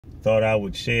Thought I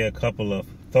would share a couple of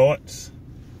thoughts.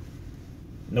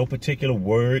 No particular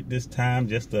word this time,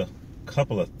 just a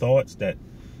couple of thoughts that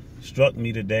struck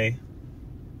me today.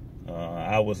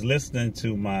 I was listening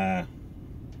to my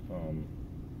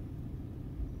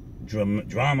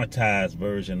dramatized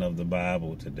version of the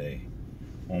Bible today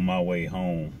on my way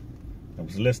home. I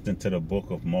was listening to the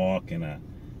book of Mark, and I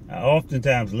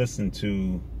oftentimes listen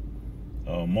to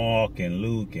Mark and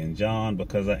Luke and John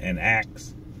and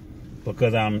Acts,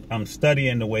 because I'm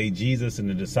studying the way Jesus and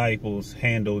the disciples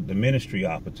handled the ministry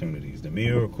opportunities, the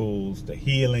miracles, the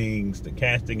healings, the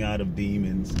casting out of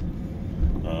demons.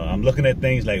 I'm looking at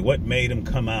things like what made them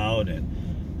come out, and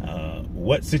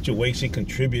what situation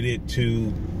contributed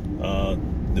to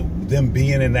them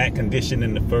being in that condition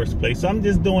in the first place. So I'm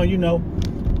just doing,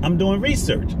 I'm doing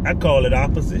research. I call it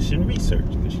opposition research,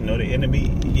 because the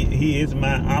enemy, he is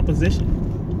my opposition,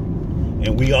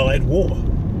 and we are at war.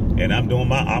 And I'm doing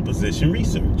my opposition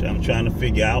research. I'm trying to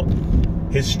figure out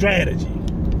his strategy.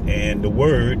 And the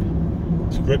word,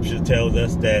 scripture tells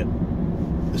us that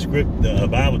the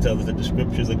Bible tells us that the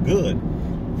scriptures are good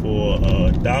for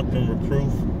doctrine,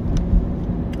 reproof,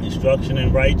 instruction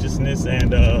in righteousness,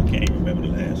 and I can't even remember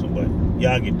the last one, but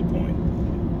y'all get the point.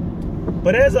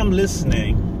 But as I'm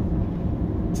listening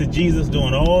to Jesus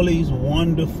doing all these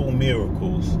wonderful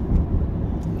miracles,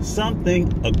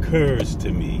 something occurs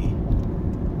to me.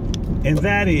 And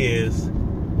that is,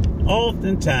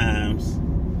 oftentimes,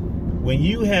 when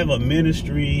you have a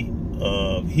ministry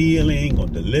of healing or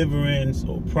deliverance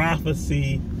or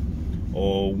prophecy,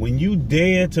 or when you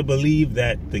dare to believe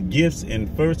that the gifts in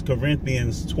 1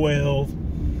 Corinthians 12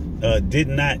 did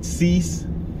not cease,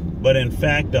 but in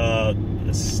fact are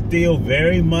still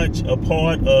very much a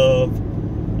part of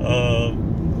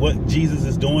what Jesus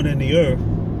is doing in the earth,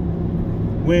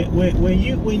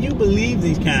 when you believe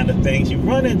these kind of things, you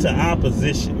run into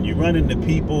opposition. You run into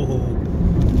people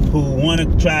who want to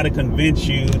try to convince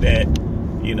you that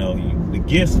the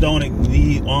gifts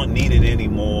aren't needed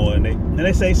anymore, and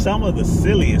they say some of the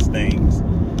silliest things.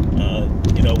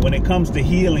 When it comes to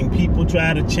healing, people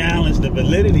try to challenge the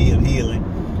validity of healing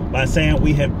by saying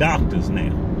we have doctors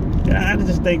now. And I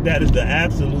just think that is the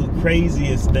absolute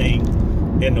craziest thing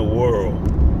in the world,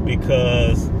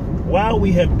 because while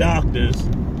we have doctors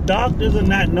are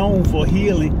not known for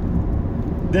healing.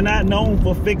 They're not known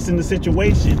for fixing the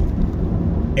situation.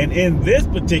 And in this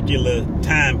particular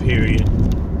time period,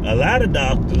 a lot of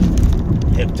doctors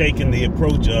have taken the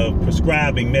approach of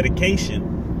prescribing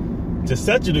medication to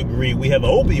such a degree we have an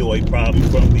opioid problem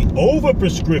from the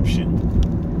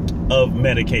overprescription of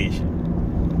medication,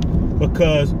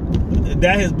 because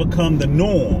that has become the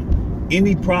norm.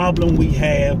 Any problem we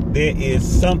have, there is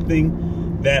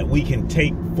something that we can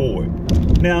take for it.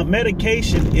 Now,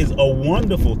 medication is a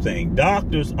wonderful thing.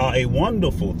 Doctors are a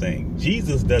wonderful thing.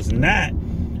 Jesus does not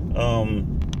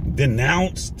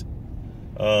denounce,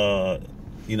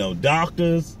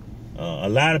 doctors. A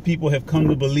lot of people have come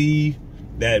to believe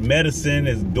that medicine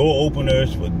is door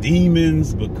openers for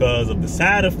demons because of the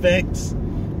side effects,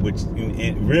 which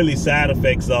really side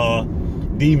effects are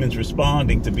demons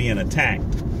responding to being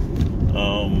attacked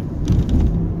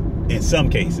in some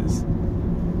cases.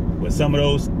 But some of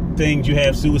those things, you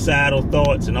have suicidal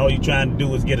thoughts, and all you're trying to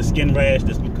do is get a skin rash.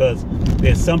 That's because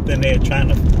there's something there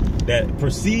that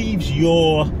perceives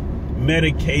your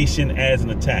medication as an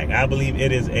attack. I believe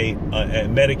it is a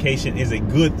medication is a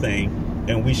good thing,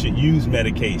 and we should use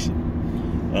medication.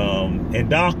 And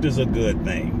doctors are good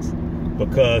things,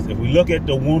 because if we look at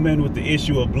the woman with the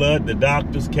issue of blood, the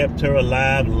doctors kept her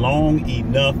alive long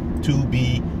enough to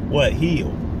be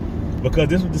healed. Because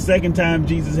this was the second time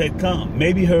Jesus had come.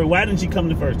 Why didn't she come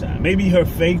the first time? Maybe her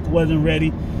faith wasn't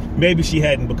ready. Maybe she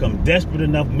hadn't become desperate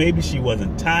enough. Maybe she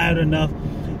wasn't tired enough.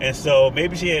 And so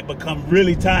maybe she had become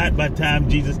really tired by the time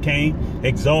Jesus came,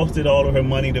 exhausted all of her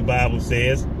money, the Bible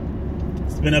says,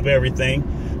 spent up everything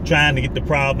trying to get the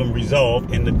problem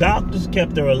resolved. And the doctors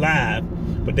kept her alive,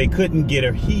 but they couldn't get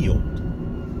her healed.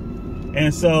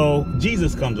 And so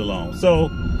Jesus comes along.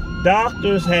 So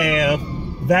doctors have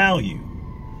value.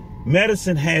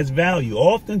 Medicine has value.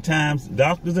 Oftentimes,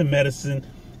 doctors and medicine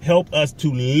help us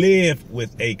to live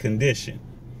with a condition.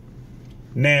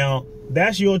 Now,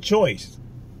 that's your choice.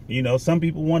 Some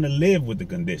people want to live with the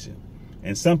condition,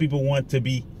 and some people want to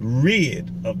be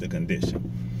rid of the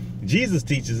condition. Jesus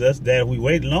teaches us that if we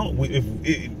wait long, if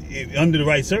under the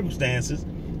right circumstances,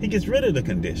 he gets rid of the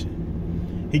condition.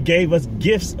 He gave us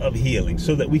gifts of healing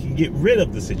so that we can get rid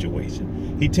of the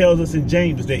situation. He tells us in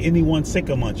James, is there anyone sick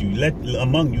among you?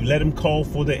 Let him call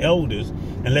for the elders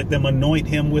and let them anoint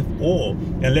him with oil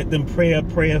and let them pray a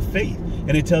prayer of faith.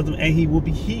 And it tells them, and he will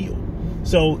be healed.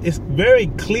 So it's very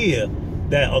clear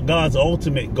that God's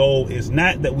ultimate goal is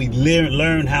not that we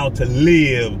learn how to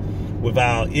live with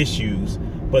our issues,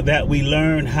 but that we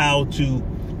learn how to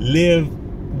live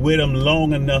with them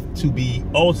long enough to be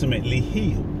ultimately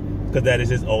healed, because that is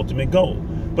his ultimate goal.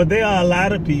 But there are a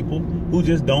lot of people who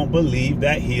just don't believe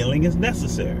that healing is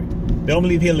necessary. They don't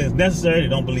believe healing is necessary. They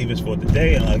don't believe it's for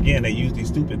today. And again, they use these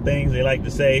stupid things. They like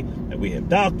to say that we have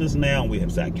doctors now, and we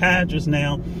have psychiatrists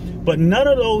now. But none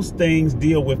of those things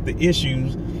deal with the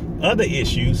issues, other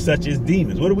issues such as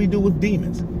demons. What do we do with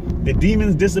demons? The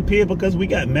demons disappear because we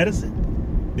got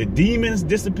medicine? The demons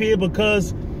disappear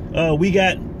because we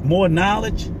got more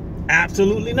knowledge?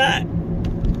 Absolutely not.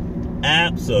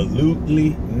 Absolutely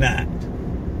not.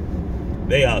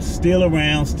 They are still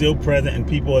around, still present, and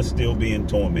people are still being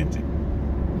tormented.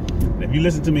 And if you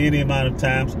listen to me any amount of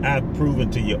times, I've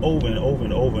proven to you over and over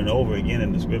and over and over again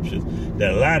in the scriptures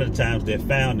that a lot of times they're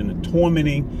found in the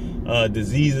tormenting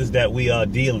diseases that we are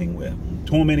dealing with.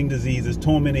 Tormenting diseases,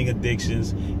 tormenting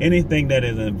addictions, anything that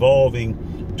is involving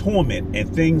torment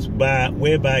and things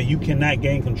whereby you cannot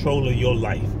gain control of your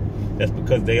life. That's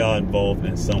because they are involved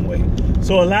in some way.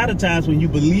 So a lot of times when you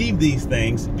believe these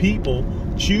things, people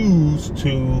choose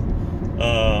to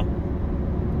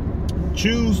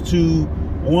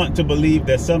want to believe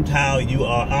that somehow you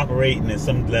are operating in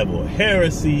some level of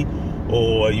heresy,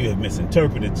 or you have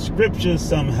misinterpreted scriptures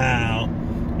somehow.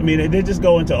 I mean, they just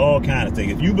go into all kinds of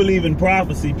things. If you believe in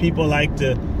prophecy, people like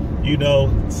to, you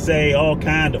know, say all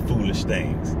kind of foolish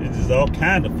things. It's just all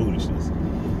kind of foolishness.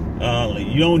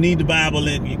 You don't need the Bible,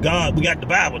 and God, we got the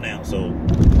Bible now. So,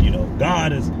 you know,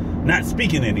 God is not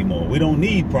speaking anymore. We don't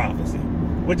need prophecy,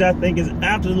 which I think is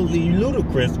absolutely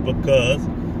ludicrous, because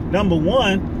number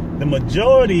one, the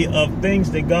majority of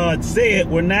things that God said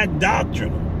were not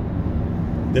doctrinal.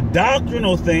 The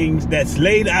doctrinal things that's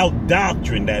laid out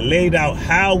doctrine, that laid out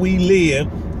how we live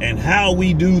and how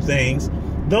we do things,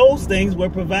 those things were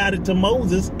provided to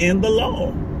Moses in the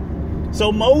law.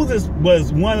 So Moses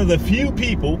was one of the few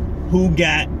people who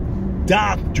got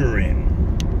doctrine.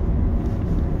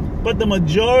 But the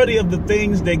majority of the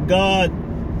things that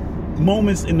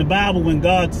moments in the Bible when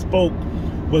God spoke,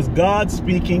 was God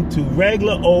speaking to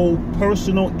regular old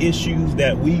personal issues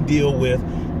that we deal with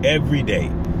every day.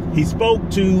 He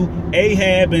spoke to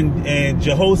Ahab and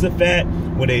Jehoshaphat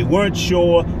when they weren't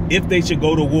sure if they should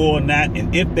go to war or not,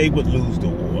 and if they would lose the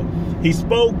war. He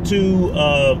spoke to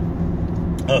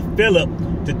Philip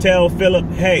to tell Philip,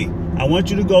 hey, I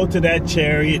want you to go to that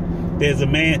chariot. There's a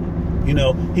man, you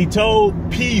know. He told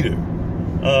Peter,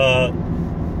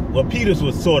 well, Peter's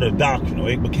was sort of doctrinal.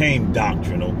 It became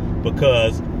doctrinal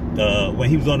because when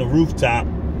he was on the rooftop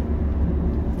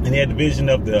and he had the vision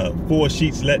of the four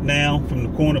sheets let down from the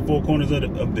four corners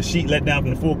of the sheet let down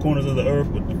from the four corners of the earth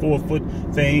with the 4-foot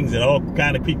things and all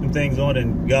kind of creeping things on,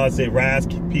 and God said, rise,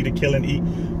 Peter, kill and eat.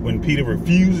 When Peter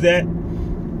refused that,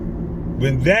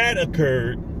 when that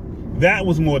occurred, that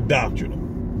was more doctrinal.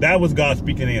 That was God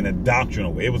speaking in a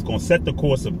doctrinal way. It was going to set the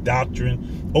course of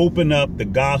doctrine, open up the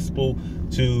gospel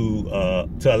to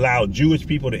allow Jewish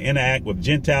people to interact with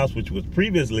Gentiles, which was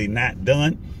previously not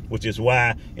done, which is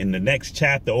why in the next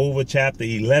chapter, over chapter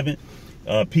 11,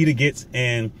 Peter gets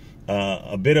in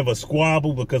a bit of a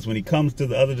squabble, because when he comes to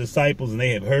the other disciples and they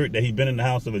have heard that he'd been in the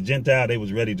house of a Gentile, they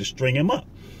was ready to string him up.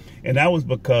 And that was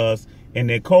because in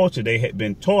their culture, they had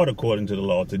been taught according to the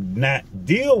law to not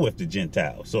deal with the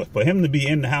Gentiles. So for him to be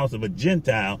in the house of a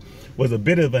Gentile was a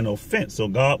bit of an offense. So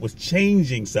God was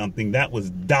changing something that was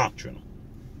doctrinal.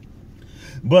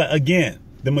 But again,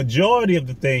 the majority of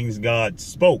the things God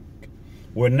spoke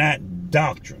were not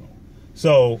doctrinal.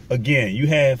 So again, you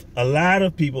have a lot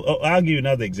of people. Oh, I'll give you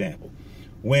another example.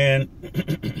 When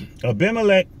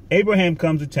Abraham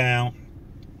comes to town,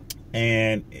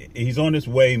 and he's on his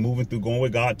way, moving through, going where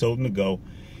God told him to go,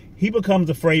 he becomes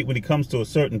afraid when he comes to a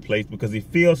certain place, because he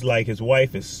feels like his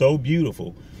wife is so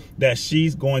beautiful that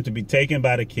she's going to be taken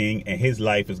by the king and his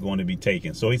life is going to be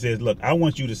taken. So he says, look, I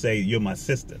want you to say you're my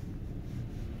sister.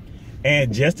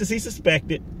 And just as he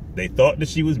suspected, they thought that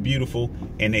she was beautiful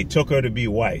and they took her to be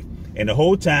wife. And the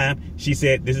whole time she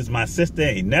said, this is my sister.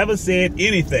 And he never said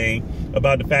anything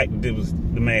about the fact that it was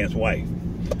the man's wife.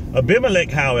 Abimelech,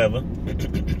 however,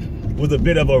 was a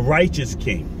bit of a righteous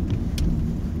king.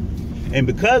 And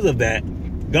because of that,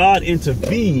 God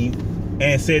intervened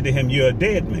and said to him, you're a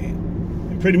dead man.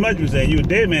 And pretty much was saying, you're a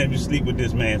dead man if you sleep with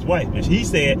this man's wife. And he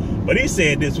said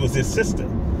this was his sister.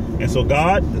 And so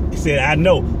God said, I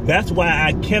know. That's why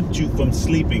I kept you from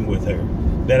sleeping with her,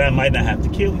 that I might not have to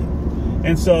kill you.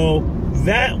 And so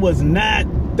that was not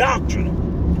doctrinal.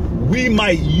 We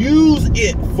might use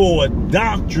it for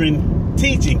doctrine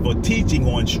teaching, for teaching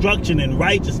or instruction in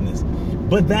righteousness.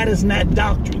 But that is not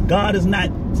doctrine. God is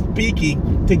not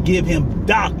speaking to give him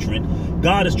doctrine.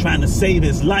 God is trying to save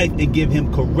his life and give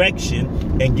him correction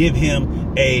and give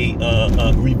him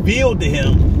reveal to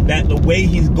him that the way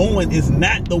he's going is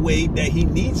not the way that he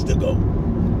needs to go.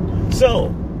 So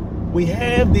we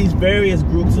have these various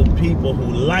groups of people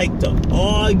who like to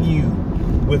argue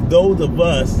with those of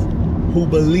us who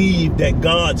believe that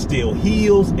God still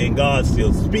heals and God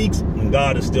still speaks and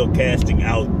God is still casting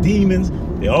out demons.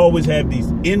 They always have these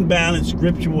imbalanced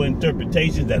scriptural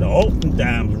interpretations that are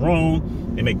oftentimes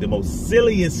wrong. They make the most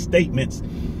silliest statements.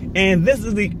 And this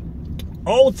is the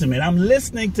ultimate. I'm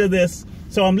listening to this.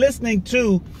 So I'm listening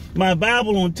to my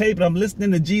Bible on tape, and I'm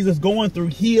listening to Jesus going through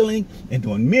healing and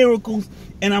doing miracles.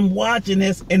 And I'm watching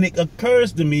this, and it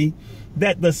occurs to me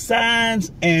that the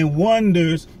signs and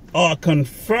wonders are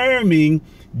confirming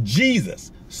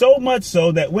Jesus. So much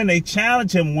so that when they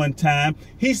challenge him one time,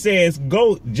 he says,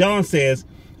 go, John says,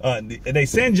 they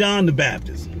send John the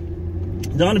Baptist.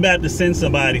 John the Baptist sends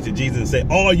somebody to Jesus and say,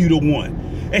 are you the one?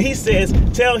 And he says,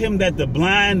 tell him that the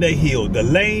blind are healed, the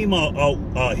lame are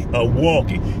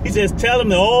walking. He says, tell him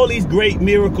that all these great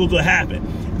miracles will happen.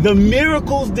 The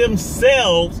miracles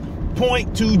themselves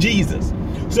point to Jesus.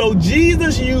 So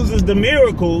Jesus uses the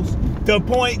miracles to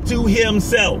point to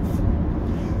himself.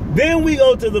 Then we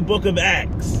go to the book of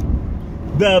Acts.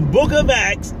 The book of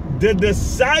Acts, the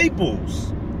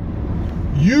disciples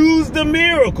use the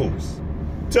miracles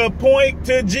to point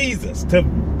to Jesus, to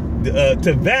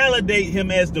validate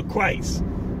him as the Christ.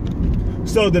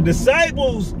 So the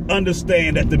disciples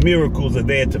understand that the miracles are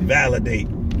there to validate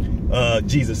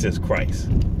Jesus as Christ.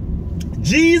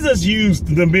 Jesus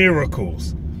used the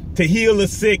miracles to heal the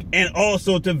sick and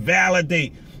also to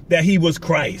validate that he was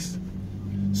Christ.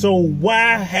 So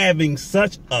why having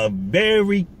such a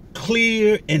very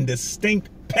clear and distinct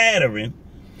pattern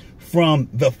from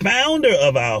the founder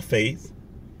of our faith,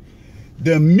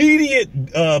 the immediate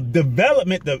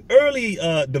development, the early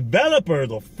developers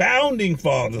or founding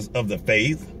fathers of the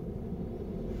faith,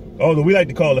 although we like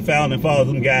to call the founding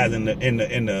fathers them guys in the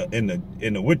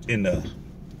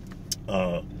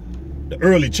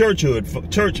early church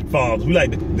fathers, we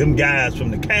like them guys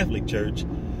from the Catholic Church,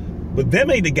 but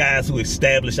them ain't the guys who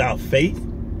establish our faith.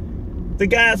 The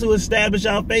guys who establish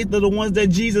our faith are the ones that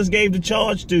Jesus gave the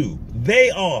charge to. They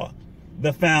are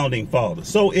the founding fathers.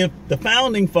 So if the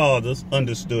founding fathers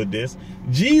understood this,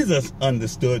 Jesus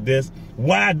understood this,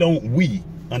 why don't we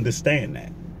understand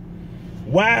that?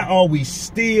 Why are we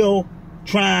still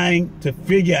trying to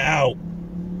figure out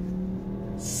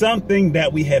something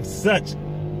that we have such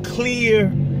clear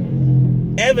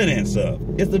evidence of?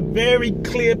 It's a very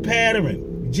clear pattern.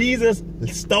 Jesus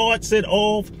starts it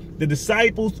off, the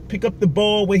disciples pick up the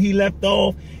ball where he left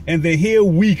off, and then here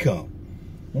we come.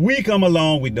 We come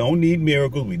along, we don't need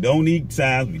miracles, we don't need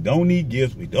signs, we don't need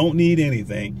gifts, we don't need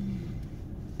anything.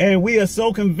 And we are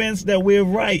so convinced that we're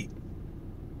right.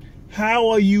 How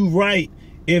are you right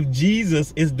if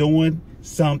Jesus is doing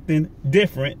something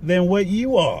different than what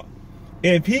you are?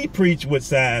 If he preached with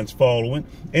signs following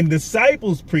and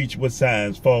disciples preach with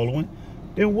signs following,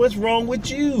 then what's wrong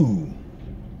with you?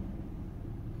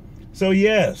 So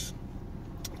yes,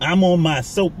 I'm on my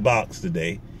soapbox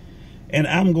today, and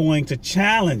I'm going to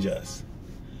challenge us.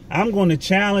 I'm going to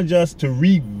challenge us to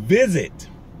revisit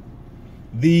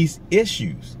these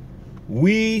issues.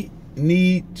 We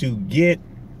need to get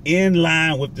in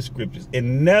line with the scriptures. It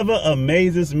never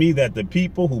amazes me that the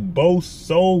people who boast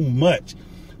so much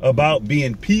about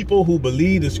being people who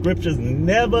believe the scriptures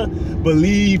never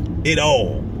believe it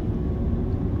all.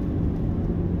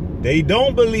 They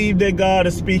don't believe that God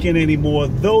is speaking anymore,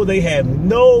 though they have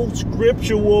no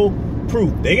scriptural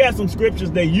proof. They got some scriptures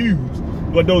they use,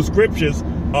 but those scriptures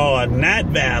are not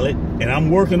valid. And I'm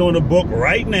working on a book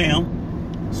right now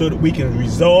so that we can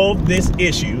resolve this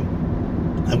issue.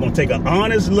 I'm going to take an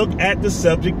honest look at the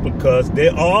subject, because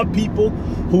there are people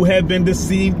who have been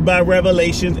deceived by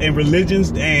revelations and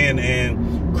religions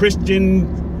and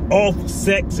Christian off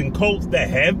sects and cults that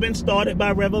have been started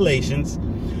by revelations.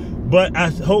 But I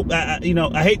hope, I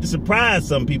hate to surprise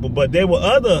some people, but there were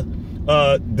other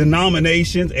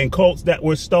denominations and cults that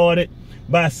were started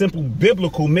by simple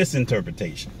biblical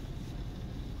misinterpretation.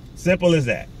 Simple as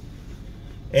that.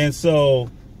 And so,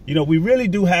 we really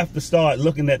do have to start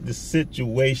looking at the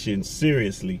situation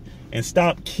seriously and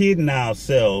stop kidding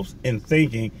ourselves and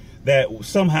thinking that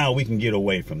somehow we can get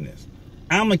away from this.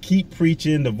 I'm going to keep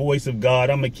preaching the voice of God.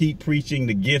 I'm going to keep preaching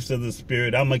the gifts of the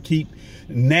Spirit. I'm going to keep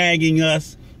nagging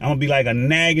us. I'm going to be like a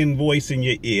nagging voice in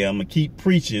your ear. I'm going to keep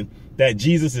preaching that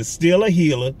Jesus is still a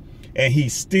healer, and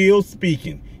he's still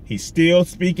speaking. He's still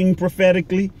speaking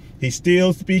prophetically. He's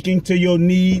still speaking to your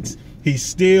needs. He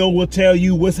still will tell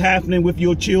you what's happening with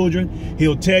your children.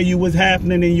 He'll tell you what's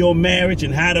happening in your marriage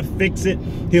and how to fix it.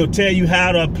 He'll tell you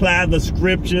how to apply the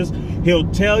scriptures. He'll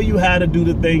tell you how to do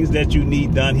the things that you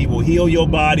need done. He will heal your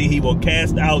body. He will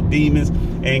cast out demons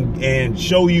and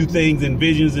show you things in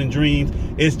visions and dreams.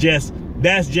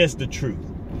 That's just the truth.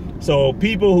 So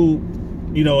people who,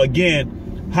 you know,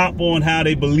 again, hop on how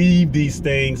they believe these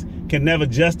things can never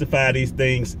justify these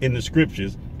things in the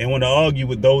scriptures and want to argue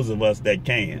with those of us that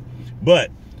can.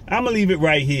 But I'm going to leave it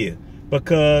right here,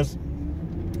 because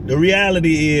the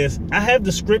reality is I have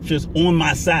the scriptures on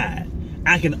my side.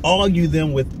 I can argue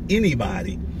them with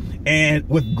anybody, and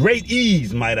with great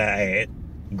ease, might I add.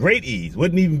 Great ease.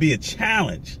 Wouldn't even be a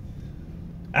challenge.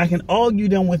 I can argue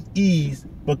them with ease,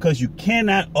 because you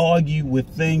cannot argue with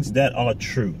things that are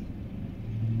true.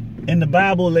 And the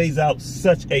Bible lays out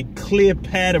such a clear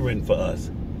pattern for us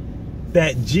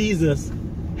that Jesus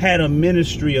had a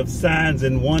ministry of signs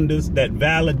and wonders that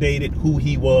validated who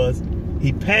he was.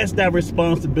 He passed that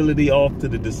responsibility off to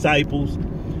the disciples.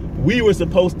 We were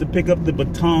supposed to pick up the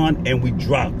baton, and we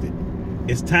dropped it.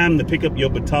 It's time to pick up your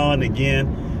baton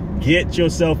again. Get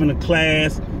yourself in a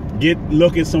class.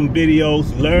 Look at some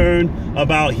videos. Learn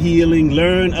about healing.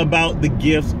 Learn about the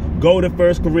gifts. Go to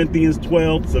 1 Corinthians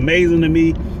 12. It's amazing to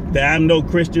me that I know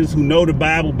Christians who know the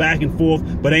Bible back and forth,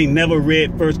 but ain't never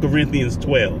read 1 Corinthians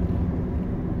 12.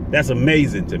 That's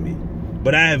amazing to me.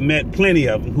 But I have met plenty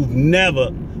of them who've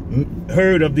never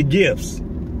heard of the gifts.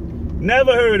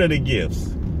 Never heard of the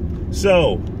gifts.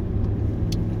 So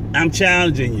I'm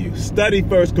challenging you. Study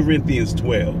 1 Corinthians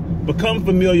 12. Become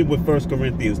familiar with 1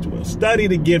 Corinthians 12. Study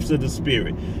the gifts of the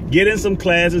Spirit. Get in some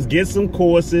classes, get some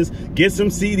courses, get some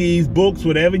CDs, books,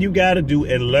 whatever you got to do,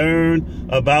 and learn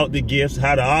about the gifts,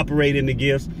 how to operate in the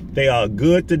gifts. They are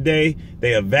good today.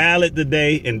 They are valid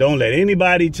today. And don't let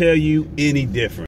anybody tell you any different.